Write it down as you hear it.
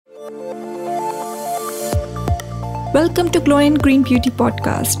Welcome to Glow and Green Beauty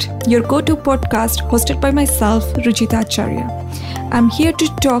Podcast, your go-to podcast hosted by myself, Ruchita Acharya. I'm here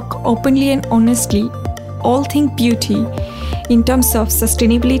to talk openly and honestly all things beauty in terms of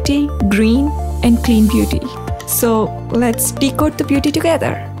sustainability, green and clean beauty. So let's decode the beauty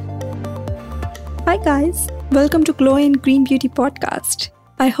together. Hi guys, welcome to Glow and Green Beauty Podcast.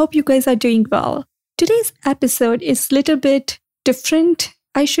 I hope you guys are doing well. Today's episode is a little bit different,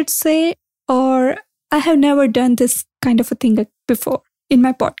 I should say, or I have never done this kind of a thing before in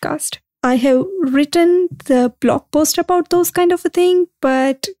my podcast. I have written the blog post about those kind of a thing,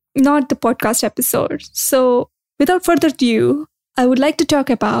 but not the podcast episode. So without further ado, I would like to talk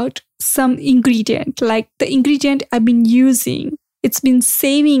about some ingredient, like the ingredient I've been using. It's been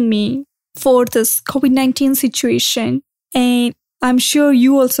saving me for this COVID-19 situation. And I'm sure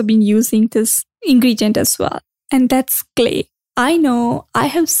you also been using this ingredient as well. And that's clay. I know I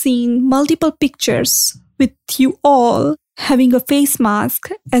have seen multiple pictures with you all having a face mask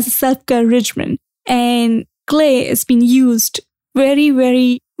as a self-care regimen. And clay has been used very,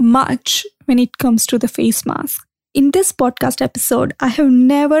 very much when it comes to the face mask. In this podcast episode, I have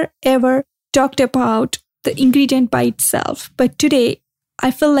never ever talked about the ingredient by itself. But today,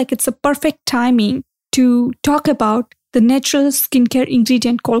 I feel like it's a perfect timing to talk about the natural skincare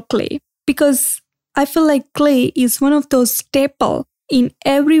ingredient called clay. Because I feel like clay is one of those staples in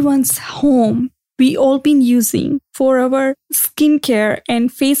everyone's home we all been using for our skincare and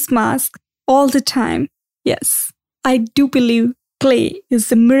face mask all the time. Yes, I do believe clay is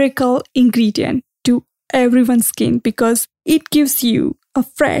the miracle ingredient to everyone's skin because it gives you a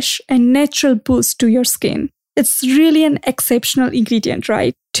fresh and natural boost to your skin. It's really an exceptional ingredient,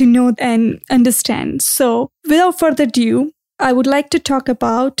 right? To know and understand. So without further ado, I would like to talk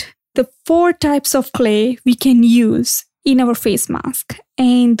about the 4 types of clay we can use in our face mask.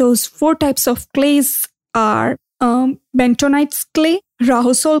 And those 4 types of clays are bentonite clay,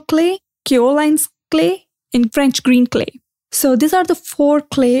 Rahusol clay, kaolin clay, and French green clay. So these are the 4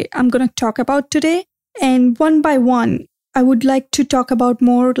 clay I'm going to talk about today. And one by one, I would like to talk about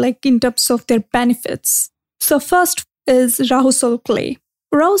more like in terms of their benefits. So first is Rahusol clay.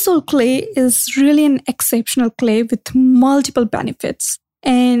 Rahusol clay is really an exceptional clay with multiple benefits.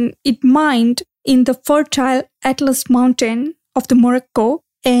 And it mined in the fertile Atlas Mountain of the Morocco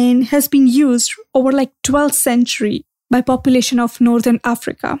and has been used over like 12th century by population of Northern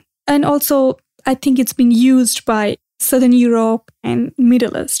Africa. And also, I think it's been used by Southern Europe and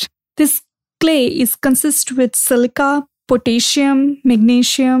Middle East. This clay is consists with silica, potassium,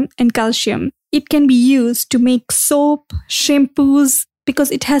 magnesium, and calcium. It can be used to make soap, shampoos,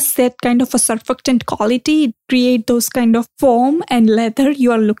 because it has that kind of a surfactant quality. It creates those kind of foam and leather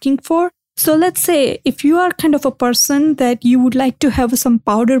you are looking for. So let's say if you are kind of a person that you would like to have some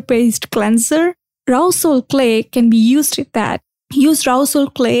powder-based cleanser, Rahusol clay can be used with that. Use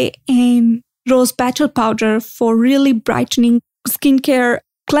Rahusol clay and rose petal powder for really brightening skincare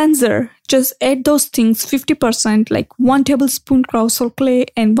cleanser. Just add those things 50%, like 1 tablespoon Rahusol clay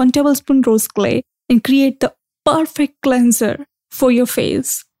and 1 tablespoon rose clay, and create the perfect cleanser for your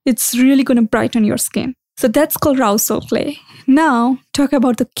face. It's really going to brighten your skin. So that's called Rahusol clay. Now, talk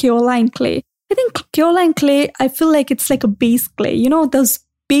about the kaolin clay. I think kaolin clay, I feel like it's like a base clay. You know, those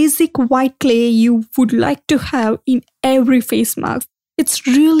basic white clay you would like to have in every face mask. It's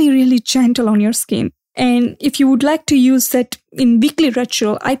really, really gentle on your skin. And if you would like to use that in weekly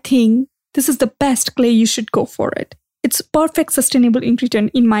ritual, I think this is the best clay you should go for it. It's a perfect sustainable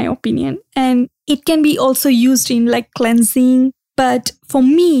ingredient in my opinion. And it can be also used in like cleansing. But for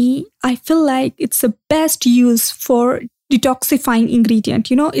me, I feel like it's the best use for detoxifying ingredient.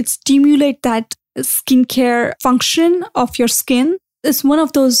 You know, it stimulates that skincare function of your skin. It's one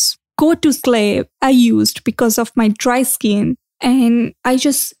of those go-to clay I used because of my dry skin. And I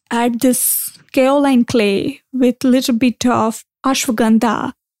just add this kaolin clay with a little bit of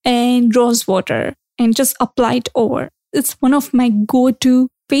ashwagandha and rose water and just apply it over. It's one of my go-to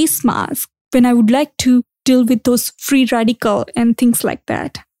face masks when I would like to deal with those free radical and things like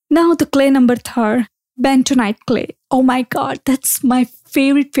that. Now the clay number 3, bentonite clay. Oh my God, that's my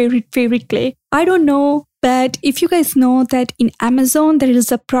favorite clay. I don't know, but if you guys know that in Amazon, there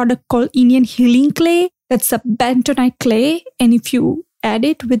is a product called Indian Healing Clay. That's a bentonite clay. And if you add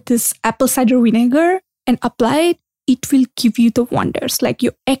it with this apple cider vinegar and apply it, it will give you the wonders. Like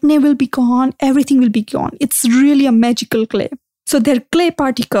your acne will be gone, everything will be gone. It's really a magical clay. So their clay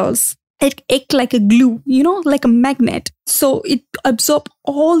particles, it act like a glue, you know, like a magnet. So it absorbs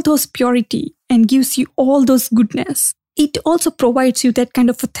all those purity and gives you all those goodness. It also provides you that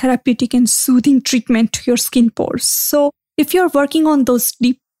kind of a therapeutic and soothing treatment to your skin pores. So if you're working on those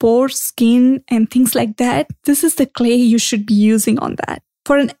deep pores, skin, and things like that, this is the clay you should be using on that.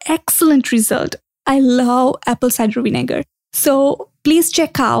 For an excellent result, I love apple cider vinegar. So please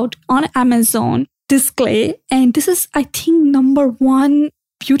check out on Amazon this clay. And this is, I think, number one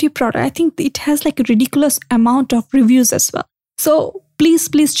beauty product. I think it has like a ridiculous amount of reviews as well. So please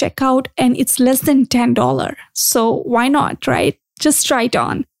check out. And it's less than $10. So why not, right? Just try it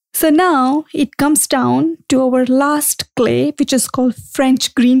on. So now it comes down to our last clay, which is called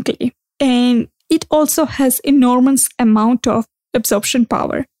French green clay. And it also has enormous amount of absorption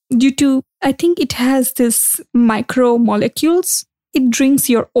power due to, I think it has this micro molecules. It drinks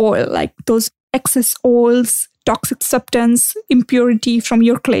your oil, like those excess oils, toxic substance, impurity from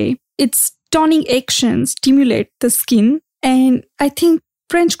your clay. Its toning action stimulate the skin. And I think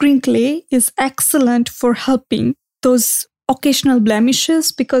French green clay is excellent for helping those occasional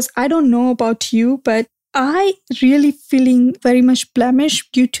blemishes, because I don't know about you, but I really feeling very much blemish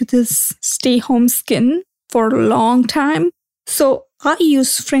due to this stay home skin for a long time. So I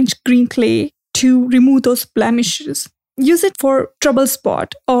use French green clay to remove those blemishes. Use it for trouble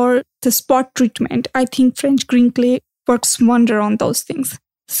spot or the spot treatment. I think French green clay works wonder on those things.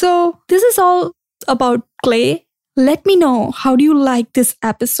 So this is all about clay. Let me know, how do you like this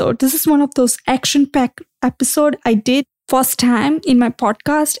episode? This is one of those action-packed episodes I did first time in my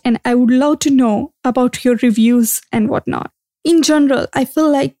podcast, and I would love to know about your reviews and whatnot. In general, I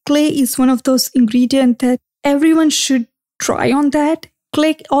feel like clay is one of those ingredients that everyone should try on that.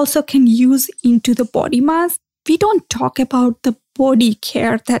 Clay also can use into the body mask. We don't talk about the body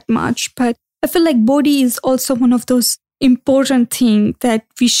care that much, but I feel like body is also one of those important things that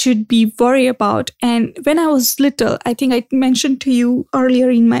we should be worried about. And when I was little, I think I mentioned to you earlier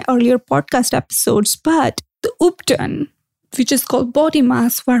in my earlier podcast episodes, but the Upton, which is called body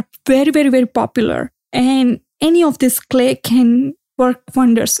masks, were very, very, very popular. And any of this clay can work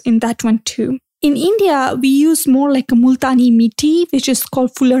wonders in that one too. In India, we use more like a Multani Mitti, which is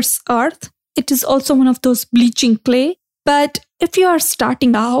called Fuller's Earth. It is also one of those bleaching clay. But if you are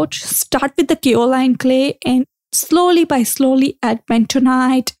starting out, start with the kaolin clay and slowly add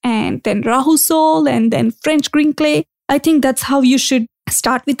bentonite and then rahusol and then French green clay. I think that's how you should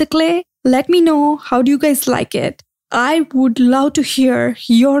start with the clay. Let me know, how do you guys like it? I would love to hear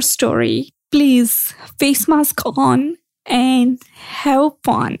your story. Please, face mask on and have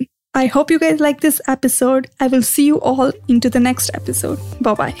fun. I hope you guys like this episode. I will see you all into the next episode.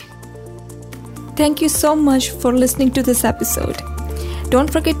 Bye-bye. Thank you so much for listening to this episode. Don't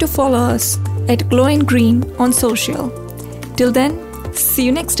forget to follow us at Glow and Green on social. Till then, see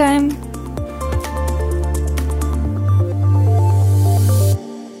you next time.